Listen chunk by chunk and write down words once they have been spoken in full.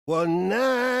One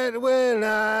night when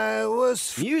I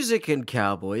was... Music and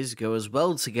cowboys go as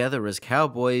well together as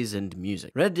cowboys and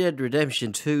music. Red Dead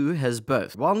Redemption 2 has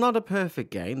both. While not a perfect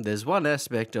game, there's one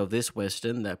aspect of this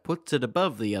western that puts it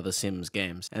above the other Sims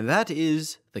games, and that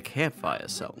is the campfire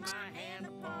songs.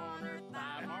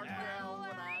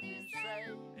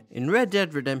 In Red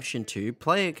Dead Redemption 2,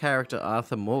 player character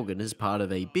Arthur Morgan is part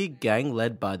of a big gang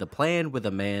led by the Plan with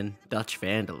a Man, Dutch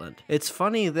Vanderland. It's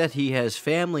funny that he has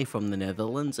family from the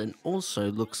Netherlands and also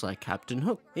looks like Captain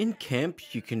Hook. In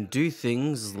camp, you can do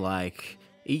things like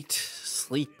eat,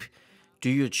 sleep, do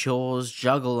your chores,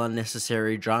 juggle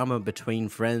unnecessary drama between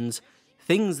friends,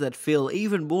 things that feel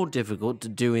even more difficult to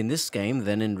do in this game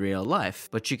than in real life.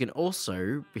 But you can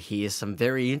also hear some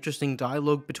very interesting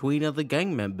dialogue between other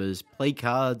gang members, play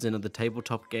cards in other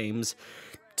tabletop games,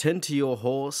 tend to your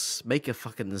horse, make a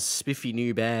fucking spiffy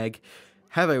new bag,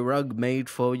 have a rug made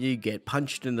for you, get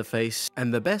punched in the face,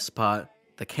 and the best part,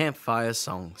 the campfire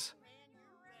songs.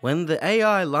 When the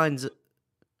AI lines...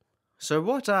 So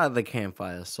what are the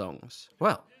campfire songs?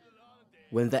 Well,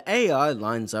 when the AI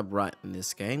lines up right in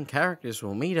this game, characters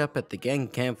will meet up at the gang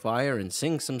campfire and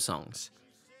sing some songs.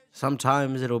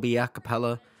 Sometimes it'll be a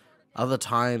cappella, other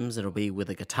times it'll be with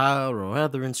a guitar or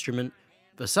other instrument.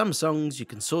 For some songs you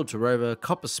can saunter over,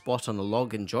 cop a spot on a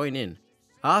log and join in.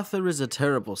 Arthur is a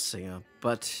terrible singer,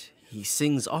 but he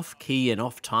sings off-key and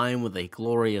off-time with a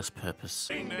glorious purpose.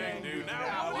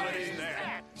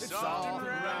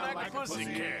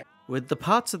 With the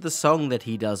parts of the song that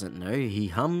he doesn't know, he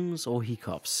hums or he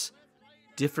coughs.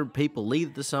 Different people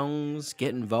lead the songs,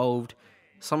 get involved.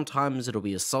 Sometimes it'll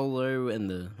be a solo and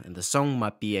the song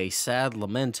might be a sad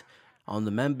lament on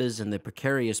the members in their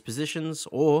precarious positions,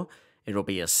 or it'll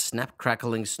be a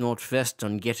snap-crackling snort fest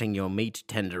on getting your meat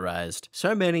tenderized.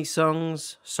 So many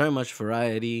songs, so much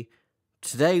variety.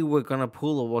 Today we're gonna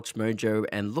pull a watch mojo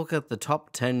and look at the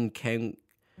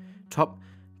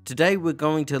Today we're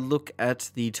going to look at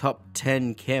the top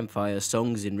 10 campfire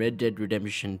songs in Red Dead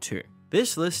Redemption 2.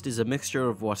 This list is a mixture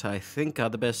of what I think are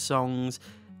the best songs,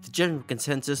 the general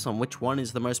consensus on which one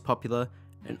is the most popular,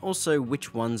 and also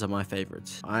which ones are my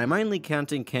favorites. I'm only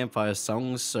counting campfire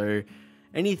songs, so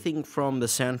anything from the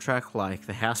soundtrack like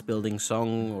the house building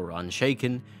song or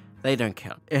Unshaken, they don't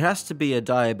count. It has to be a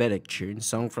diabetic tune,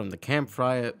 sung from the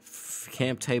campfire,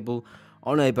 camp table,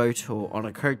 on a boat or on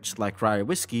a coach like Rye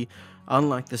Whiskey,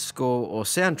 unlike the score or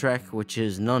soundtrack, which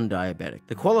is non-diabetic.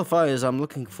 The qualifiers I'm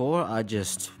looking for are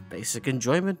just basic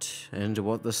enjoyment and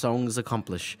what the songs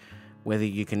accomplish, whether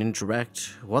you can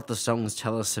interact, what the songs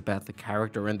tell us about the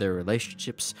character and their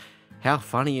relationships, how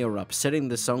funny or upsetting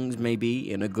the songs may be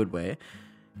in a good way.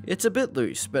 It's a bit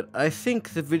loose, but I think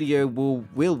the video will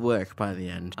work by the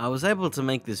end. I was able to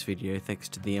make this video thanks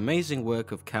to the amazing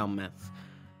work of Kalmanf,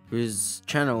 whose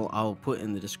channel I'll put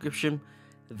in the description.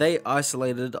 They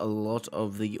isolated a lot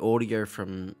of the audio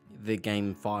from the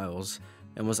game files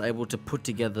and was able to put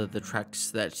together the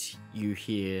tracks that you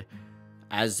hear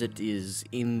as it is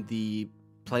in the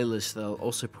playlist they'll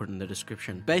also put in the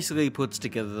description. Basically puts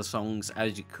together the songs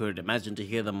as you could imagine to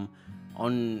hear them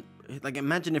on... Like,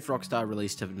 imagine if Rockstar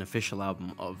released an official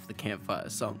album of the campfire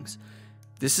songs.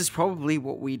 This is probably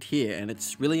what we'd hear, and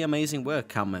it's really amazing work,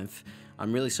 Kalmanf.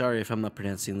 I'm really sorry if I'm not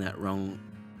pronouncing that wrong.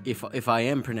 If I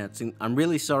am pronouncing, I'm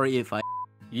really sorry if I...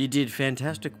 You did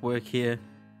fantastic work here,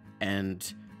 and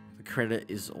the credit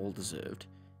is all deserved.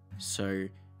 So,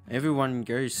 everyone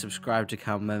go subscribe to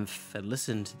Kalmanf and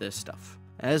listen to their stuff.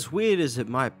 As weird as it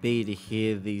might be to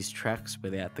hear these tracks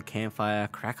without the campfire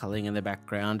crackling in the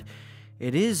background,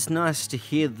 it is nice to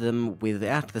hear them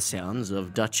without the sounds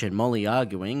of Dutch and Molly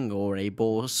arguing or a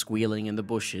boar squealing in the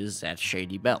bushes at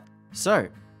Shady Bell. So,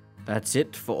 that's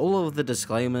it for all of the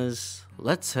disclaimers.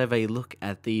 Let's have a look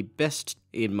at the best,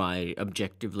 in my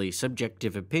objectively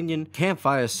subjective opinion,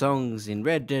 campfire songs in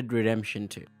Red Dead Redemption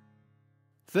 2.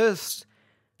 First,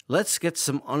 let's get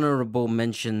some honourable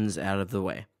mentions out of the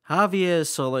way. Javier's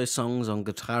solo songs on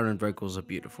guitar and vocals are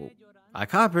beautiful. I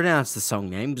can't pronounce the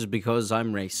song names because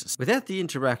I'm racist. Without the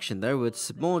interaction though,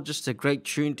 it's more just a great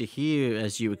tune to hear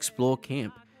as you explore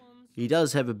camp. He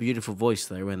does have a beautiful voice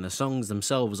though, and the songs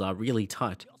themselves are really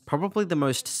tight. Probably the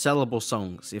most sellable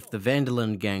songs if the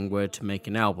Vanderland gang were to make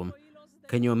an album.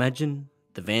 Can you imagine?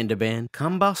 The Vander Band?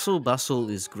 Come Bustle Bustle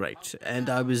is great, and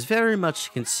I was very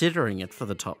much considering it for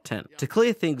the top 10. To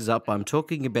clear things up, I'm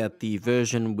talking about the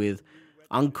version with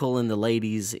Uncle and the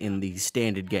ladies in the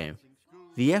standard game.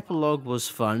 The epilogue was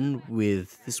fun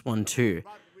with this one too,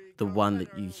 the one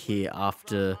that you hear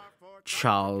after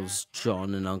Charles,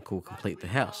 John and Uncle complete the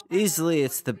house. Easily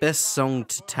it's the best song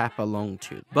to tap along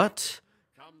to, but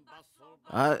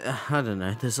I don't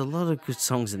know, there's a lot of good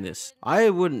songs in this. I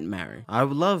wouldn't marry. I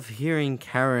love hearing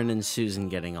Karen and Susan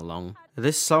getting along.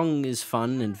 This song is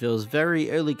fun and feels very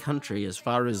early country as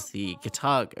far as the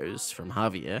guitar goes from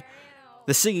Javier.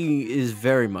 The singing is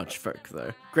very much folk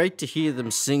though. Great to hear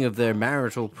them sing of their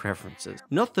marital preferences.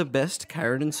 Not the best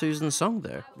Karen and Susan song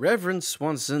though. Reverend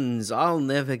Swanson's I'll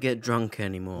Never Get Drunk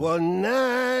Anymore. One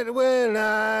night when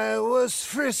I was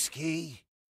frisky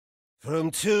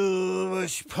from too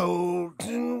much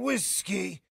potent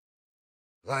whiskey,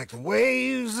 like the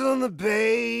waves on the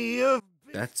bay of...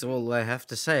 That's all I have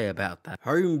to say about that.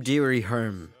 Home Dearie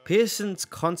Home. Pearson's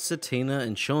concertina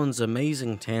and Sean's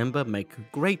amazing timbre make a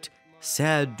great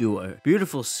sad duo.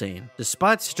 Beautiful scene.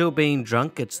 Despite still being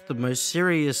drunk, it's the most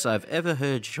serious I've ever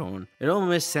heard Sean. It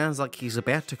almost sounds like he's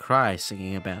about to cry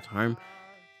singing about home.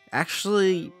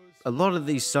 Actually, a lot of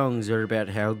these songs are about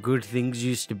how good things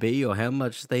used to be or how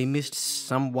much they missed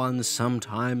someone,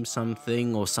 sometime,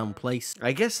 something, or someplace.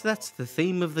 I guess that's the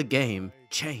theme of the game.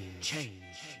 Change.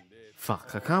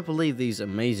 Fuck, I can't believe these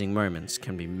amazing moments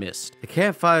can be missed. The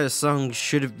Campfire song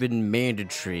should have been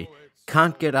mandatory.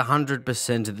 Can't get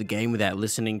 100% of the game without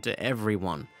listening to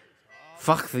everyone.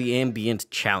 Fuck the ambient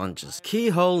challenges.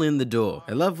 Keyhole in the Door.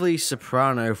 A lovely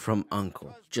soprano from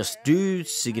Uncle. Just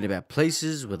dudes singing about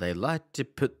places where they like to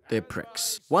put their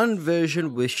pricks. One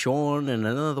version with Sean and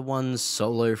another one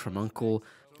solo from Uncle.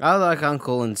 I like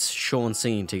Uncle and Sean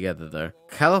singing together though.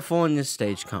 California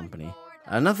Stage Company.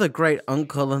 Another great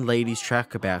uncle and ladies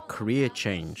track about career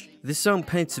change. This song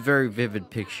paints a very vivid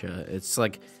picture. It's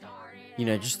like, you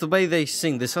know, just the way they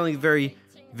sing. There's something very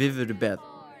vivid about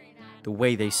the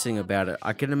way they sing about it.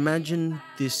 I can imagine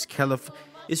this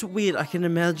It's weird, I can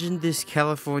imagine this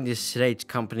California Stage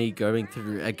Company going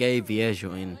through a gay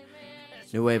Viejo in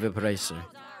Nuevo Preso,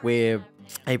 where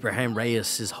Abraham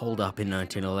Reyes is holed up in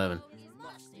 1911.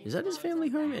 Is that his family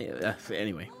home?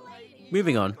 Anyway,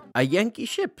 moving on. A Yankee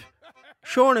Ship.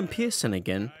 Sean and Pearson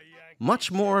again.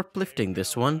 Much more uplifting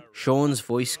this one. Sean's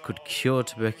voice could cure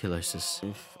tuberculosis.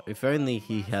 If only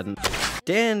he hadn't.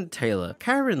 Dan Taylor.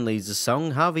 Karen leads the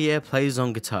song, Javier plays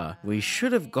on guitar. We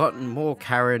should have gotten more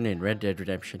Karen in Red Dead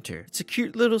Redemption 2. It's a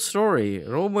cute little story.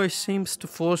 It almost seems to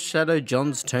foreshadow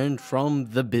John's turn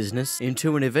from the business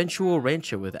into an eventual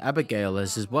rancher with Abigail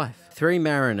as his wife. 3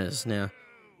 mariners. Now,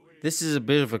 this is a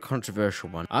bit of a controversial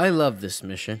one. I love this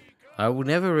mission. I will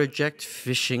never reject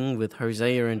fishing with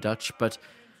Hosea and Dutch, but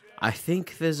I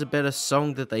think there's a better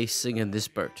song that they sing in this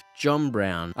boat. John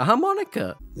Brown. A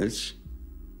harmonica. This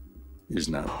is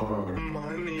not hard.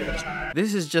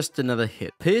 This is just another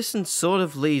hit. Pearson sort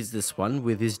of leads this one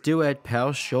with his duet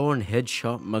pal Sean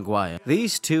Headshot Maguire.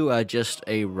 These two are just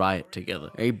a riot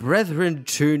together. A brethren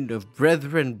tune of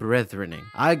brethening.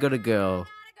 I Got a Girl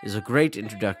is a great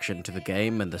introduction to the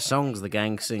game and the songs the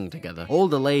gang sing together. All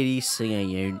the ladies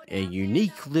sing a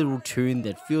unique little tune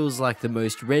that feels like the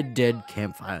most Red Dead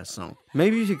Campfire song.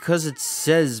 Maybe because it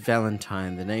says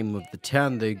Valentine, the name of the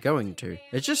town they're going to.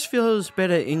 It just feels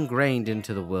better ingrained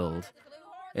into the world.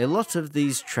 A lot of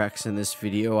these tracks in this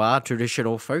video are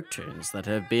traditional folk tunes that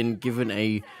have been given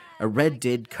a Red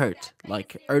Dead coat,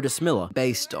 like Otis Miller,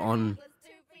 based on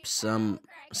some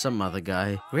other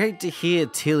guy. Great to hear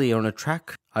Tilly on a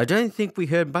track. I don't think we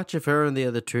heard much of her in the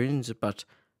other tunes, but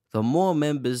the more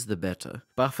members the better.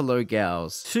 Buffalo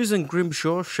Gals. Susan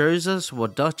Grimshaw shows us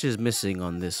what Dutch is missing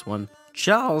on this one.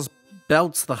 Charles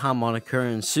belts the harmonica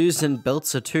and Susan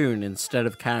belts a tune instead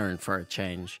of Karen for a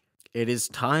change. It is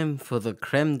time for the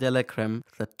creme de la creme,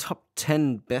 the top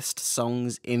 10 best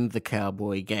songs in the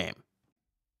cowboy game.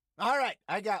 All right,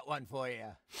 I got one for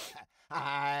you.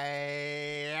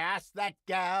 I asked that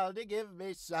gal to give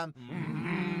me some.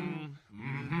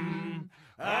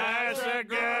 I asked that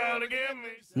gal to give me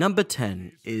some. Number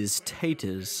 10 is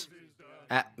Taters.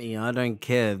 At me, I don't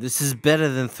care. This is better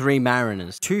than 3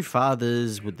 Mariners. 2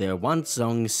 fathers with their one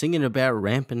song singing about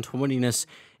rampant horniness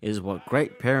is what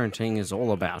great parenting is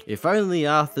all about. If only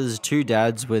Arthur's 2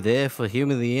 dads were there for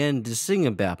him in the end to sing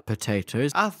about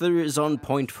potatoes. Arthur is on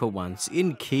point for once,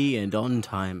 in key and on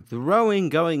time. The rowing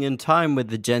going in time with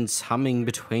the gents humming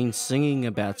between singing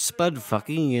about spud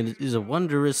fucking is a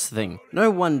wondrous thing.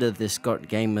 No wonder this got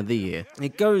Game of the Year.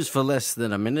 It goes for less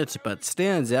than a minute, but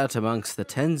stands out amongst the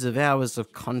tens of hours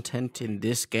of content in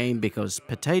this game because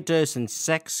potatoes and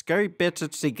sex go better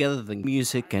together than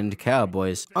music and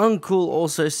cowboys. Uncle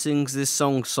also sings this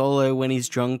song solo when he's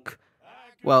drunk.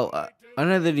 Well, I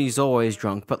know that he's always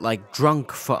drunk, but like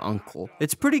drunk for Uncle.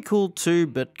 It's pretty cool too,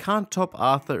 but can't top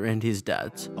Arthur and his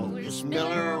dads. Otis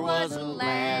Miller was a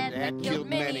lad that killed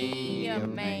many a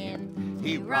man.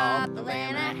 He robbed the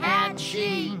land a hat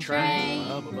she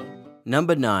trained.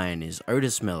 Number 9 is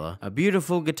Otis Miller, a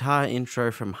beautiful guitar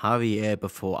intro from Javier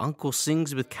before Uncle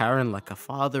sings with Karen like a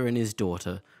father and his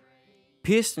daughter.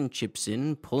 Pearson chips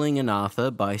in, pulling an Arthur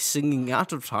by singing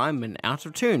out of time and out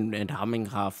of tune and humming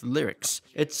half the lyrics.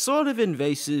 It's sort of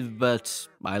invasive, but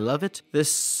I love it.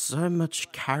 There's so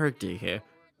much character here.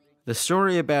 The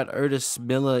story about Otis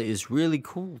Miller is really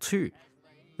cool too.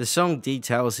 The song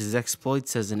details his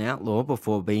exploits as an outlaw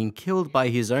before being killed by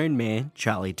his own man,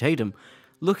 Charlie Tatum,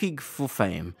 looking for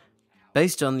fame,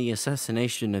 based on the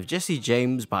assassination of Jesse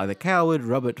James by the coward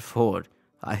Robert Ford.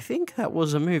 I think that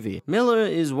was a movie. Miller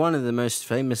is one of the most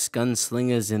famous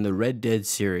gunslingers in the Red Dead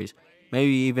series,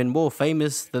 maybe even more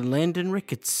famous than Landon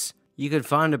Ricketts. You could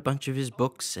find a bunch of his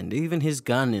books and even his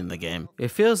gun in the game. It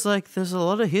feels like there's a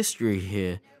lot of history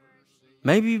here.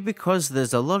 Maybe because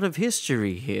there's a lot of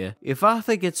history here. If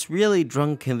Arthur gets really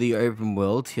drunk in the open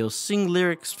world, he'll sing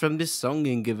lyrics from this song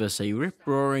and give us a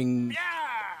rip-roaring...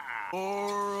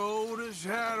 Poor Otis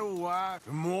had a wife,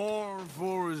 and mourned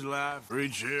for his life. 3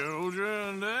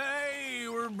 children, they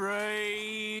were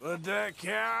brave. But that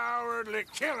cowardly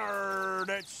killer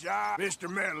that shot Mr.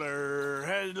 Miller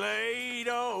has laid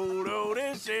old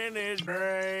Otis in his grave.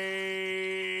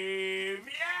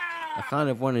 Yeah! I kind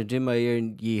of want to do my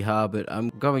own yeehaw, but I'm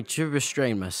going to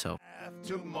restrain myself.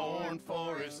 To mourn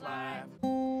for his life.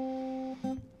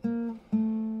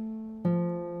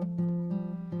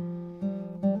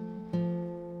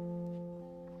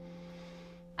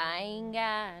 I ain't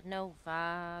got no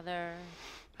father.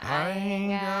 I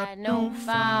ain't got no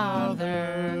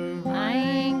father. I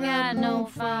ain't got no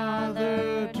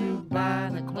father to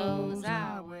buy the clothes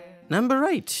I wear. Number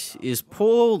 8 is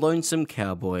Poor Lonesome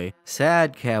Cowboy,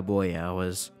 Sad Cowboy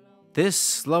Hours. This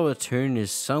slower tune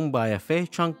is sung by a fair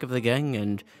chunk of the gang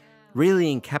and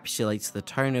really encapsulates the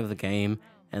tone of the game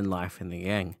and life in the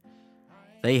gang.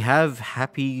 They have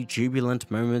happy, jubilant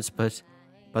moments, but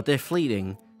they're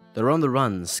fleeting. They're on the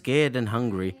run, scared and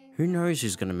hungry. Who knows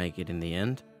who's going to make it in the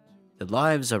end? Their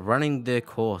lives are running their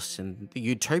course, and the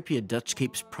utopia Dutch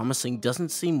keeps promising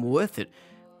doesn't seem worth it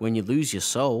when you lose your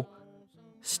soul.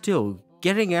 Still,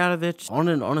 getting out of it on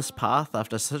an honest path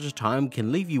after such a time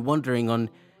can leave you wondering on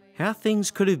how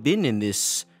things could have been in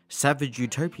this savage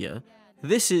utopia.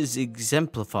 This is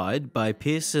exemplified by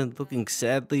Pearson looking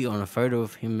sadly on a photo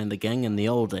of him and the gang in the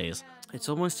old days. It's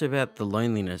almost about the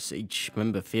loneliness each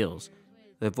member feels.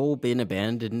 They've all been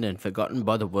abandoned and forgotten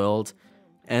by the world,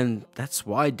 and that's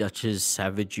why Dutch's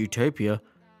savage utopia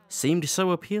seemed so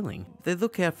appealing. They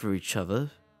look out for each other,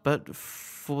 but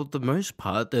for the most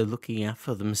part they're looking out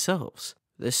for themselves.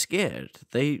 They're scared.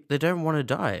 They don't want to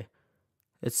die.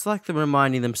 It's like them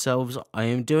reminding themselves, I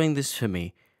am doing this for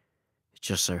me. It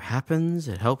just so happens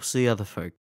it helps the other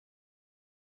folk.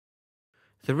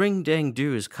 The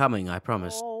ring-dang-do is coming, I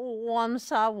promise. Oh,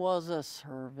 once I was a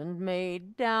servant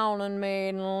maid down in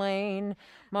Maiden Lane.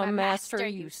 My master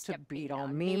used to beat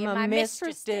on me, my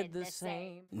mistress did the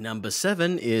same. Number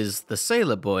 7 is The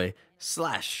Sailor Boy /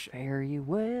 Fare you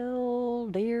well,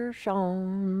 dear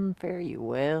Sean, fare you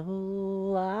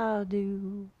well, I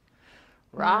do.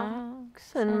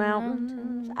 Rocks and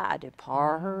mountains I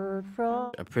depart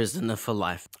from. A Prisoner for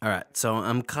Life. Alright, so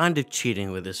I'm kind of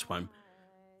cheating with this one.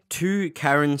 2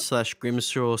 Karen /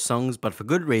 Grimshaw songs, but for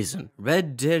good reason.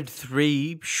 Red Dead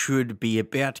 3 should be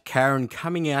about Karen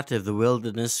coming out of the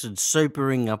wilderness and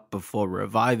sobering up before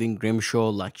reviving Grimshaw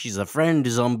like she's a friend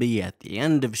zombie at the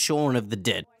end of Shaun of the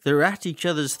Dead. They're at each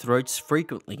other's throats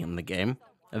frequently in the game.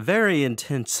 A very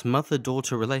intense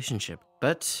mother-daughter relationship.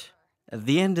 But at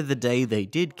the end of the day, they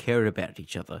did care about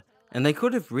each other. And they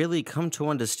could have really come to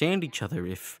understand each other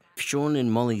if Sean and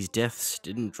Molly's deaths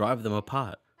didn't drive them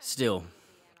apart. Still,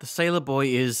 The Sailor Boy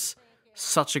is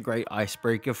such a great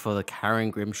icebreaker for the Karen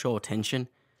Grimshaw tension.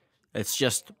 It's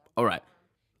just, alright,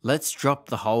 let's drop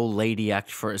the whole lady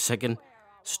act for a second.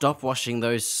 Stop washing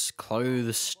those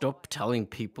clothes, stop telling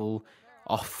people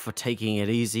off for taking it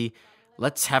easy.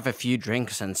 Let's have a few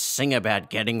drinks and sing about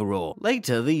getting raw.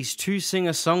 Later, these two sing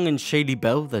a song in Shady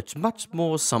Belle that's much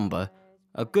more somber.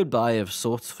 A goodbye of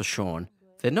sorts for Sean.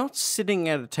 They're not sitting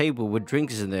at a table with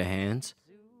drinks in their hands.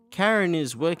 Karen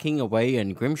is working away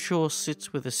and Grimshaw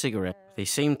sits with a cigarette. They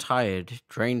seem tired,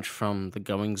 drained from the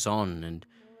goings-on, and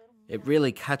it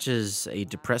really catches a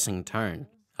depressing tone.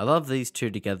 I love these two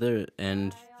together,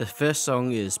 and the first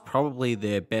song is probably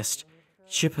their best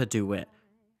chipper duet,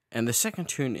 and the second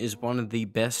tune is one of the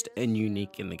best and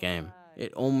unique in the game.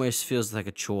 It almost feels like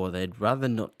a chore. They'd rather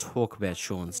not talk about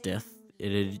Sean's death.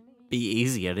 It'd be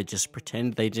easier to just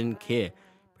pretend they didn't care,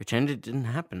 pretend it didn't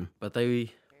happen, but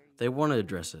they want to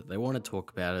address it. They want to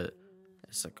talk about it.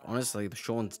 It's like, honestly,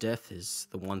 Sean's death is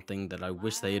the one thing that I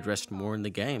wish they addressed more in the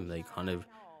game. They kind of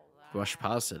rushed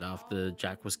past it after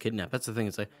Jack was kidnapped. That's the thing.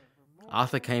 It's like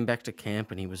Arthur came back to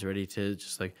camp and he was ready to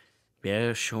just like,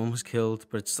 yeah, Sean was killed,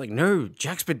 but it's like, no,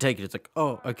 Jack's been taken. It's like,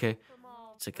 oh, okay.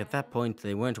 It's like at that point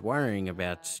they weren't worrying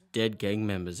about dead gang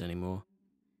members anymore.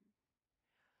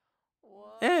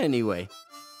 Anyway.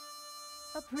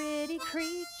 A pretty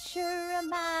creature, a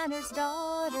miner's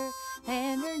daughter,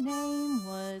 and her name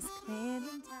was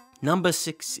Clementine. Number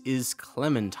 6 is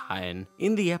Clementine.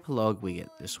 In the epilogue we get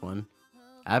this one.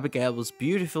 Abigail's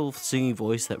beautiful singing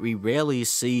voice that we rarely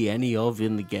see any of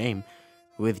in the game,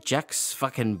 with Jack's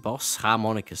fucking boss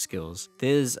harmonica skills.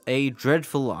 There's a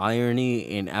dreadful irony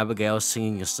in Abigail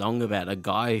singing a song about a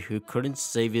guy who couldn't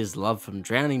save his love from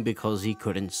drowning because he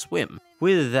couldn't swim.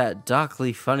 With that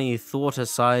darkly funny thought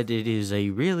aside, it is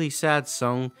a really sad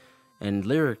song and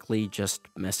lyrically just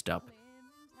messed up.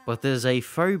 But there's a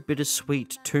faux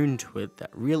bittersweet tune to it that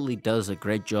really does a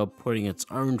great job putting its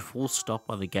own full stop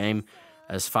on the game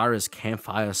as far as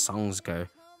Campfire songs go.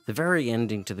 The very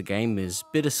ending to the game is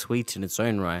bittersweet in its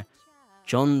own right.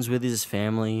 John's with his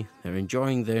family, they're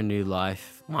enjoying their new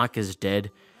life, Mike is dead,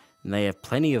 and they have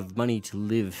plenty of money to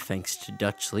live thanks to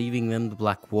Dutch leaving them the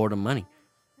Blackwater money.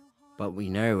 But we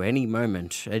know any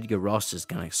moment Edgar Ross is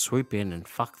going to swoop in and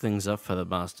fuck things up for the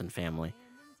Marston family.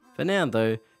 For now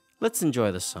though, let's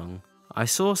enjoy the song. I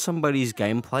saw somebody's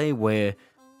gameplay where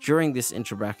during this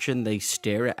interaction they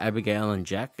stare at Abigail and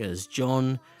Jack as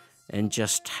John and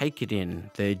just take it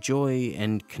in, their joy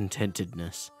and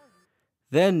contentedness.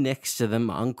 Then next to them,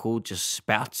 Uncle just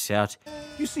spouts out,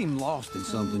 You seem lost in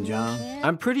something, John.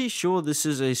 I'm pretty sure this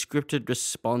is a scripted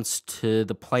response to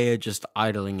the player just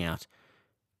idling out.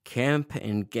 Camp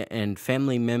and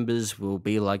family members will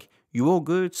be like, you all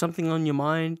good? Something on your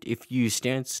mind? If you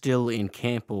stand still in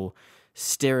camp or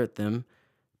stare at them.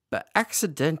 But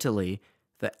accidentally,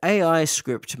 the AI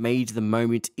script made the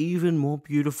moment even more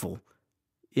beautiful.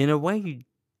 In a way,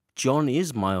 John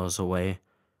is miles away.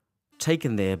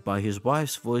 Taken there by his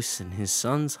wife's voice and his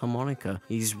son's harmonica,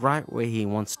 he's right where he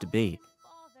wants to be.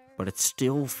 But it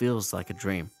still feels like a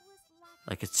dream.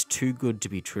 Like it's too good to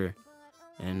be true.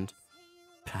 And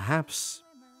perhaps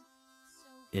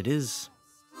it is.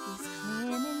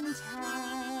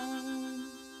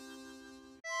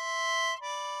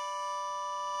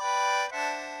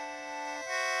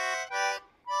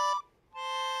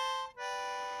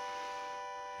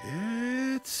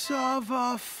 It's of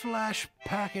a flash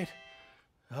packet,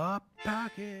 a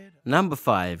packet. Number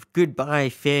 5, Goodbye,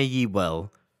 Fare Ye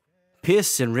Well.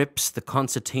 Pearson rips the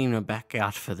concertina back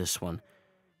out for this one.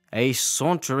 A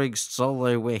sauntering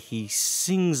solo where he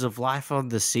sings of life on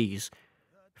the seas.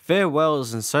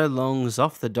 Farewells and so longs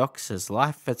off the docks as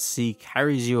life at sea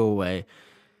carries you away.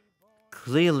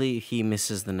 Clearly he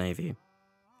misses the Navy.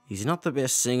 He's not the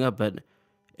best singer, but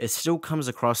it still comes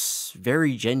across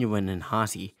very genuine and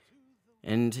hearty.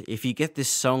 And if you get this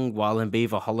song while in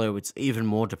Beaver Hollow, it's even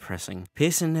more depressing.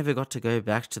 Pearson never got to go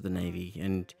back to the Navy,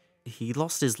 and he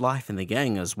lost his life in the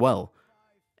gang as well.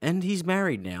 And he's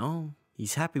married now.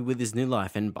 He's happy with his new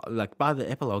life, and by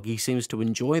the epilogue, he seems to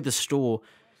enjoy the store,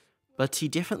 but he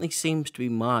definitely seems to be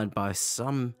marred by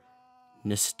some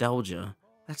nostalgia.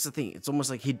 That's the thing, it's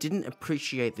almost like he didn't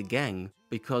appreciate the gang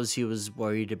because he was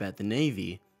worried about the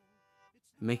Navy.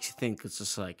 It makes you think, it's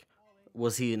just like,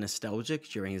 was he nostalgic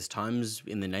during his times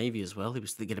in the Navy as well? He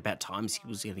was thinking about times he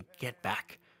was going to get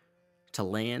back to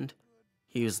land.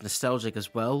 He was nostalgic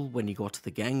as well when he got to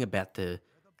the gang about the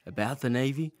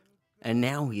Navy. And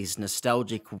now he's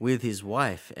nostalgic with his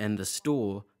wife and the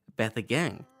store about the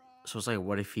gang. So it's like,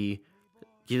 what if he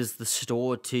gives the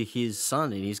store to his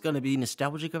son and he's going to be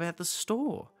nostalgic about the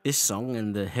store? This song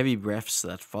and the heavy breaths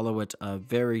that follow it are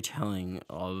very telling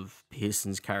of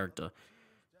Pearson's character.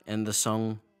 And the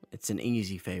song, it's an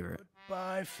easy favorite.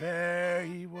 Goodbye, fare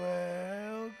ye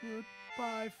well.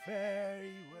 Goodbye, fare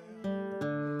ye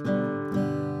well.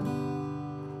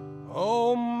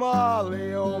 Oh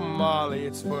Molly,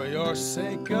 it's for your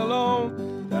sake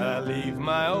alone that I leave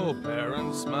my old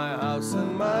parents, my house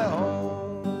and my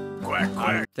home. Quack,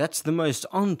 quack. That's the most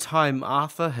on time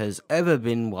Arthur has ever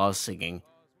been while singing.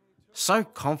 So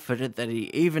confident that he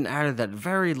even added that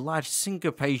very light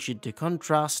syncopation to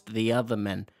contrast the other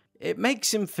men. It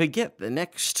makes him forget the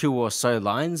next 2 or so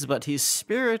lines, but his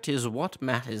spirit is what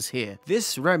matters here.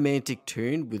 This romantic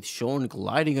tune, with Sean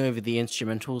gliding over the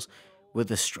instrumentals with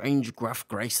a strange gruff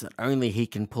grace that only he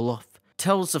can pull off,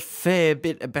 tells a fair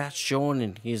bit about Sean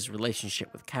and his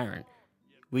relationship with Karen.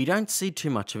 We don't see too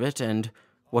much of it, and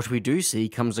what we do see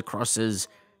comes across as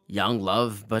young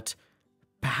love, but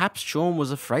perhaps Sean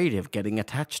was afraid of getting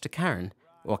attached to Karen,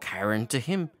 or Karen to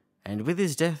him, and with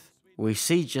his death, we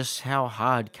see just how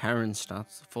hard Karen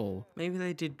starts to fall. Maybe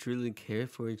they did truly care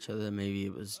for each other. Maybe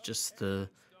it was just the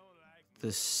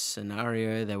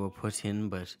scenario they were put in,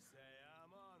 but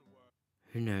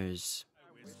who knows?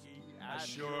 I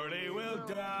surely will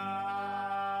die.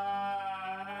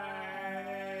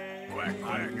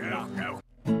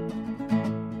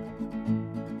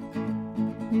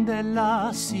 De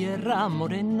la Sierra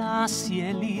Morena,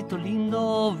 cielito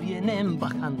lindo, vienen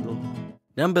bajando.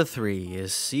 Number 3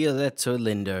 is Cielito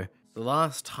Lindo, the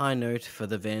last high note for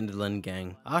the Vandalin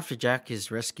gang. After Jack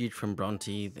is rescued from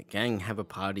Bronte, the gang have a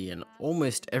party and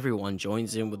almost everyone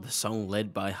joins in with the song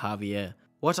led by Javier.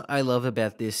 What I love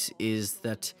about this is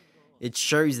that it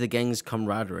shows the gang's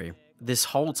camaraderie. This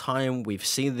whole time we've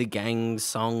seen the gang's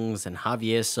songs and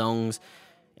Javier's songs,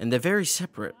 and they're very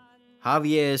separate.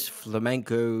 Javier's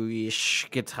flamenco-ish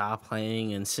guitar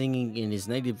playing and singing in his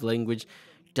native language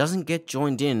doesn't get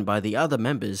joined in by the other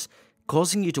members,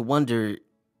 causing you to wonder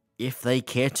if they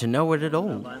care to know it at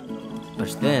all.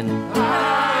 But then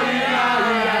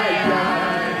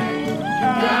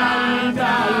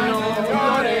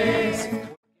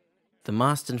the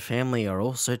Marston family are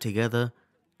also together.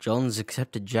 John's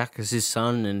accepted Jack as his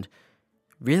son and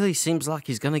really seems like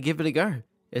he's gonna give it a go.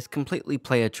 It's completely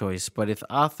player choice, but if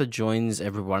Arthur joins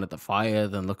everyone at the fire,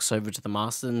 then looks over to the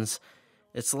Marstons,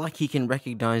 it's like he can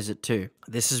recognize it too.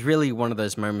 This is really one of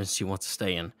those moments you want to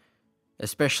stay in,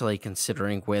 especially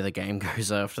considering where the game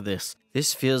goes after this.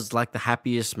 This feels like the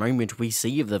happiest moment we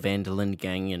see of the Vandalin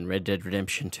gang in Red Dead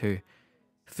Redemption 2.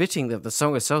 Fitting that the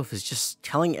song itself is just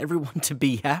telling everyone to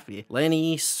be happy.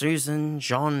 Lenny, Susan,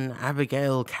 John,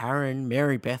 Abigail, Karen,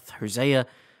 Mary Beth, Hosea,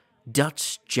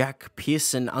 Dutch, Jack,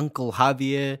 Pearson, Uncle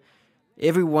Javier,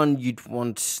 everyone you'd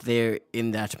want there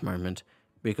in that moment,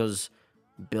 because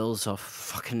Bill's off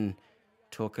fucking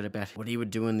talking about what he would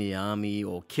do in the army,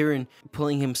 or Kieran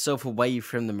pulling himself away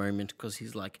from the moment because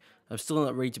he's like, I'm still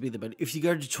not ready to be there. But if you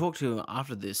go to talk to him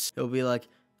after this, it'll be like,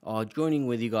 oh, joining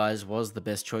with you guys was the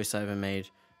best choice I ever made.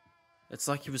 It's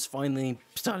like he was finally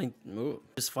starting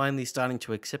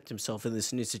to accept himself in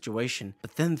this new situation.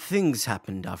 But then things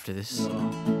happened after this.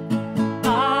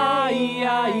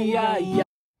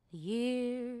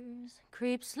 Years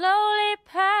creep slowly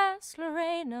past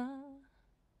Lorena.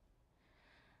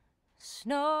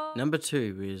 Snow. Number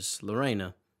 2 is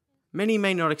Lorena. Many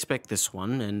may not expect this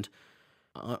one, and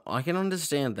I can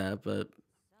understand that, but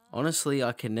honestly,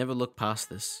 I can never look past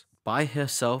this. By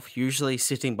herself, usually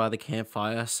sitting by the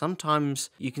campfire, sometimes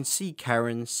you can see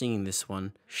Karen singing this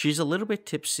one. She's a little bit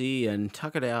tipsy and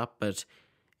tuckered out, but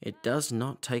it does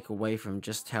not take away from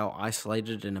just how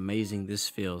isolated and amazing this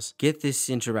feels. Get this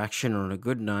interaction on a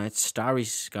good night, starry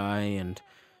sky, and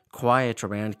quiet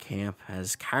around camp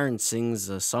as Karen sings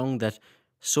a song that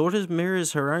sort of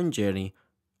mirrors her own journey,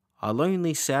 a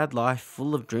lonely, sad life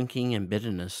full of drinking and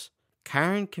bitterness.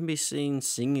 Karen can be seen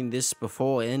singing this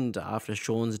before and after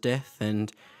Sean's death,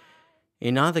 and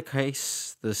in either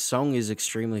case, the song is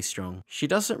extremely strong. She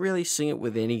doesn't really sing it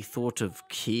with any thought of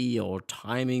key or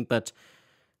timing, but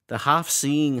the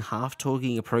half-singing,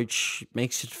 half-talking approach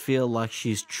makes it feel like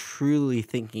she's truly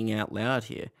thinking out loud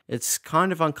here. It's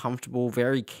kind of uncomfortable,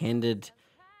 very candid,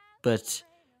 but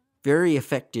very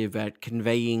effective at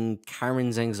conveying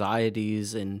Karen's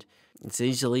anxieties, and it's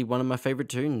easily one of my favorite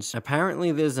tunes.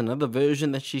 Apparently there's another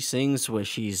version that she sings where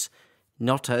she's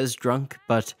not as drunk,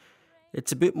 but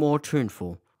it's a bit more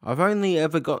tuneful. I've only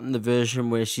ever gotten the version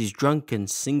where she's drunk and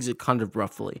sings it kind of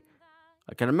roughly.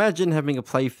 I can imagine having a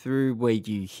playthrough where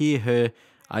you hear her,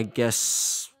 I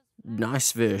guess,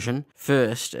 nice version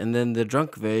first, and then the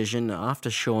drunk version after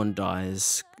Sean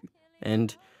dies.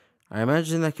 And I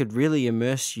imagine that could really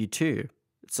immerse you too.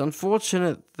 It's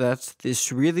unfortunate that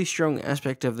this really strong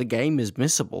aspect of the game is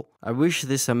missable. I wish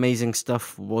this amazing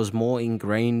stuff was more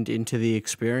ingrained into the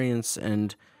experience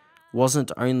and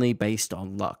wasn't only based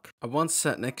on luck. I once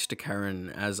sat next to Karen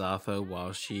as Arthur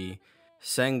while she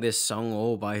sang this song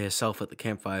all by herself at the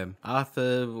campfire.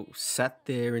 Arthur sat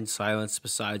there in silence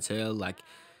beside her, like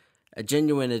a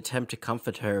genuine attempt to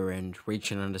comfort her and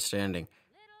reach an understanding.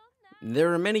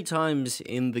 There are many times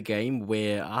in the game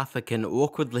where Arthur can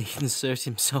awkwardly insert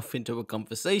himself into a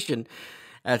conversation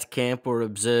at camp or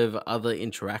observe other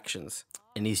interactions,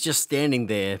 and he's just standing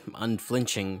there,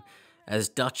 unflinching, as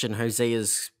Dutch and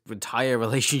Hosea's entire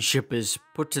relationship is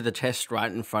put to the test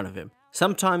right in front of him.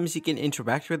 Sometimes he can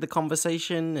interact with the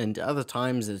conversation, and other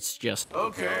times it's just,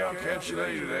 Okay, I'll catch you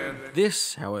later then.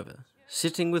 This, however,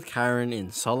 sitting with Karen in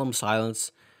solemn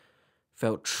silence,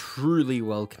 felt truly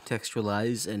well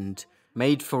contextualized and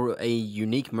made for a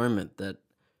unique moment that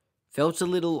felt a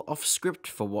little off script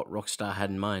for what Rockstar had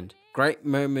in mind. Great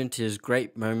moment is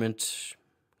great moment,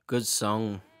 good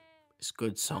song, It's a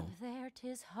good song. Up there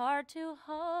 'tis hard to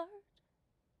heart.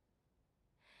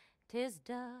 'Tis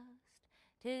dust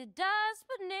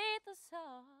beneath the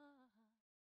sod.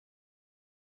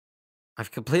 I've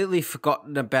completely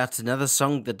forgotten about another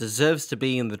song that deserves to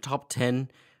be in the top 10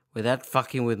 without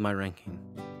fucking with my ranking.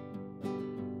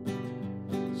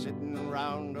 Sitting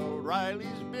around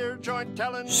O'Reilly's beer joint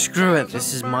telling Screw it,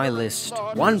 this is my list.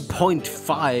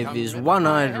 1.5 is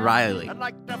One-Eyed Riley. I'd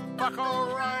like to fuck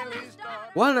O'Reilly's dog.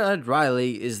 One-Eyed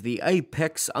Riley is the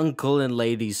apex uncle and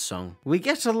ladies song. We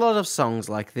get a lot of songs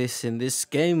like this in this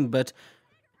game, but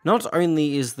not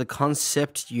only is the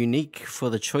concept unique for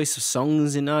the choice of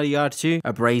songs in RDR2,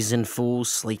 a brazen fool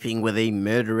sleeping with a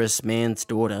murderous man's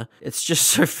daughter, it's just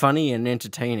so funny and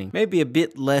entertaining. Maybe a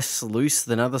bit less loose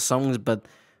than other songs, but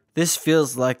this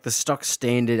feels like the stock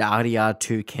standard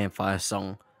RDR2 Campfire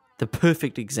song. The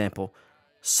perfect example.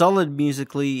 Solid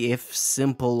musically, if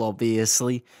simple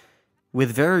obviously, with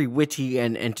very witty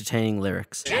and entertaining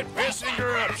lyrics.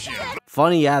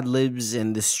 Funny ad-libs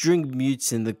and the string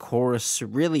mutes in the chorus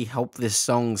really help this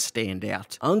song stand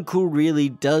out. Uncle really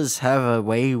does have a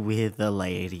way with the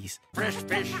ladies. Fresh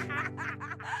fish.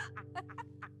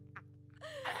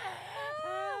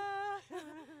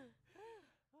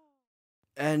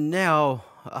 And now,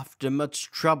 after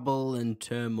much trouble and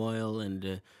turmoil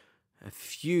and a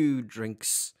few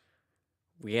drinks,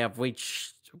 we have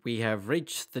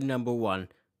reached the number one.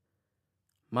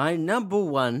 My number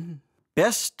one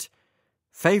best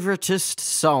favoritist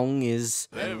song is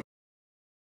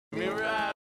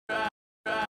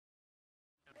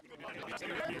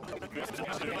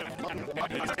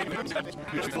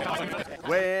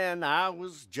When I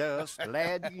was just a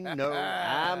lad, you know,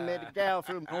 I met a gal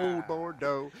from old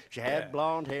Bordeaux. She had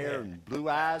blonde hair and blue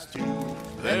eyes too.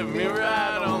 Let me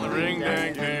ride on the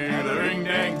ring-dang-doo, the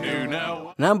ring-dang-doo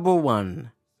now. number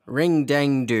one. Ring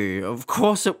Dang Do. Of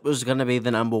course it was gonna be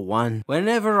the number one.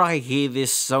 Whenever I hear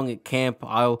this song at camp,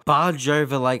 I'll barge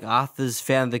over like Arthur's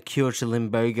found the cure to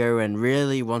Limbogo and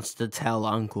really wants to tell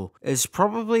Uncle. It's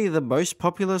probably the most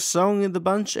popular song in the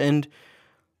bunch, and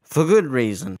for good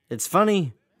reason. It's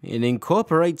funny, it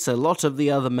incorporates a lot of the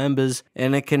other members,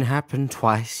 and it can happen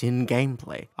twice in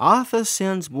gameplay. Arthur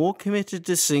sounds more committed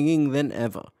to singing than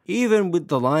ever, even with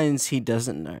the lines he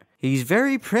doesn't know. He's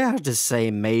very proud to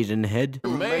say Maidenhead.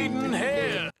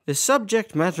 Maidenhead. The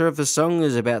subject matter of the song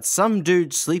is about some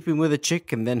dude sleeping with a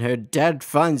chick and then her dad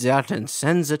finds out and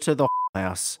sends her to the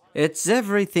house. It's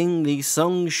everything these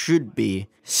songs should be.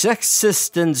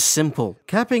 Sexist and simple.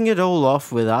 Capping it all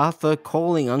off with Arthur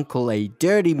calling Uncle a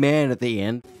dirty man at the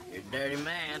end. You dirty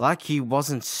man. Like he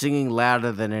wasn't singing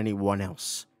louder than anyone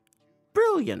else.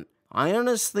 Brilliant. I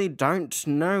honestly don't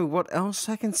know what else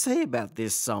I can say about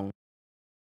this song.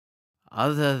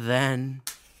 Other than...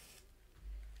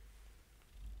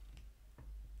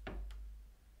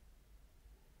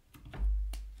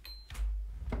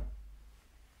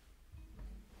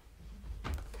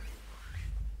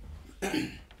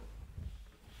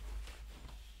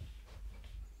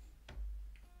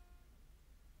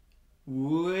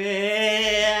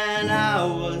 When I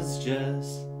was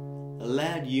just a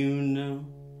lad, you know,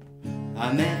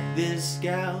 I met this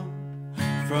gal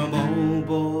from old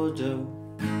Bordeaux.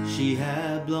 She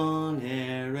had blonde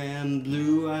hair and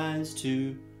blue eyes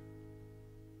too,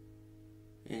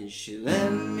 and she let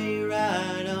me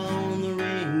ride on the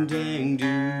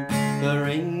ring-dang-doo, the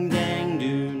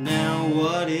ring-dang-doo. Now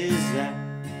what is that?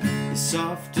 It's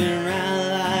soft and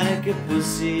round like a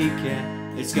pussycat.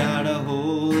 It's got a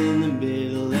hole in the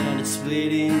middle and it's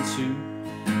split in two.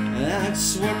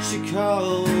 That's what you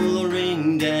call a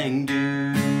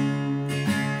ring-dang-doo.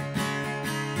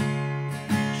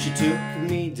 She took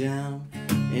me down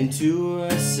into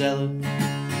her cellar,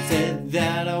 said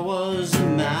that I was a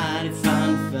mighty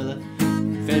fine fella,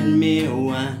 fed me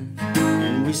wine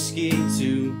and whiskey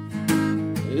too.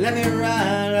 Let me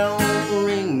ride on the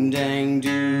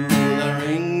ring-dang-doo, the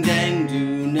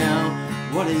ring-dang-doo. Now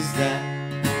what is that?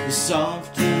 It's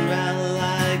soft and round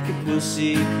like a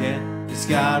pussycat. It's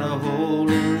got a hole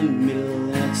in the middle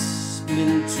that's split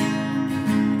in two.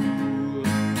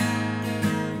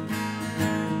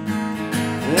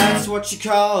 That's what you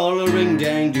call a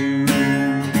ring-dang-doo.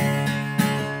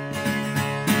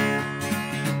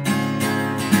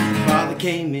 Father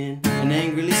came in and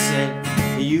angrily said,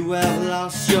 you have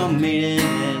lost your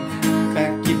maidenhead.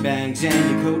 Pack your bags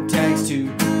and your coat tags too.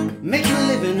 Make a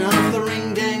living off the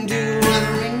ring-dang-doo.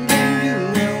 The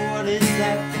ring-dang-doo, now what is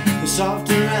that? It's soft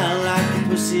and round like a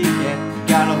pussycat.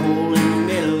 Got a hole in the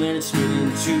middle and it's split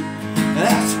in two.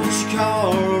 That's what you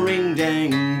call a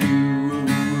ring-dang-doo.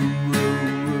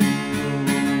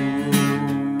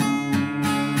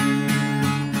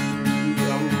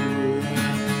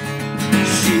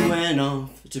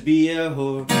 to be a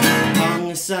whore. Hung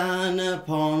a sign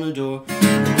upon a door,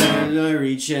 I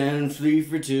reach and flee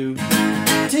for two.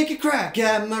 Take a crack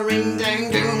at my ring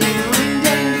dang doo, ring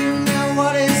dang doo. Now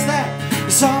what is that?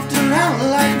 It's soft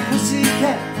around like a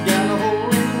pussycat. Got a hole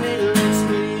in the middle, it's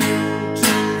split in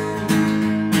two.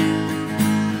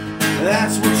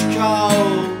 That's what you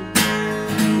call.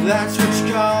 That's what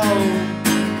you call.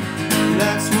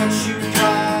 That's what you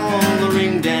call the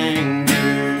ring dang doo.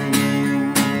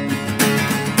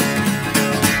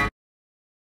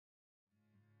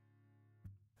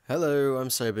 Hello, I'm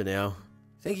sober now.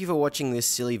 Thank you for watching this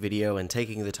silly video and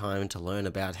taking the time to learn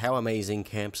about how amazing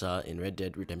camps are in Red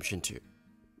Dead Redemption 2.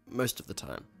 Most of the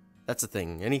time. That's the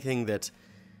thing. Anything that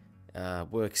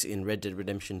works in Red Dead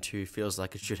Redemption 2 feels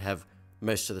like it should have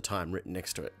most of the time written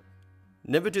next to it.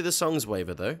 Never do the songs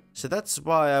waver though, so that's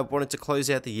why I wanted to close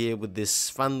out the year with this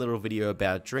fun little video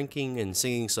about drinking and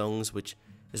singing songs, which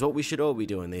is what we should all be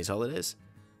doing these holidays.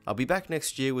 I'll be back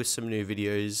next year with some new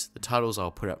videos, the titles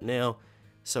I'll put up now.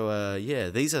 So yeah,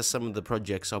 these are some of the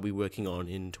projects I'll be working on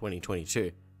in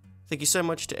 2022. Thank you so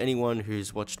much to anyone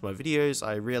who's watched my videos,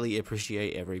 I really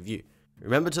appreciate every view.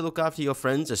 Remember to look after your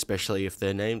friends, especially if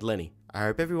they're named Lenny. I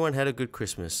hope everyone had a good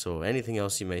Christmas or anything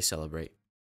else you may celebrate.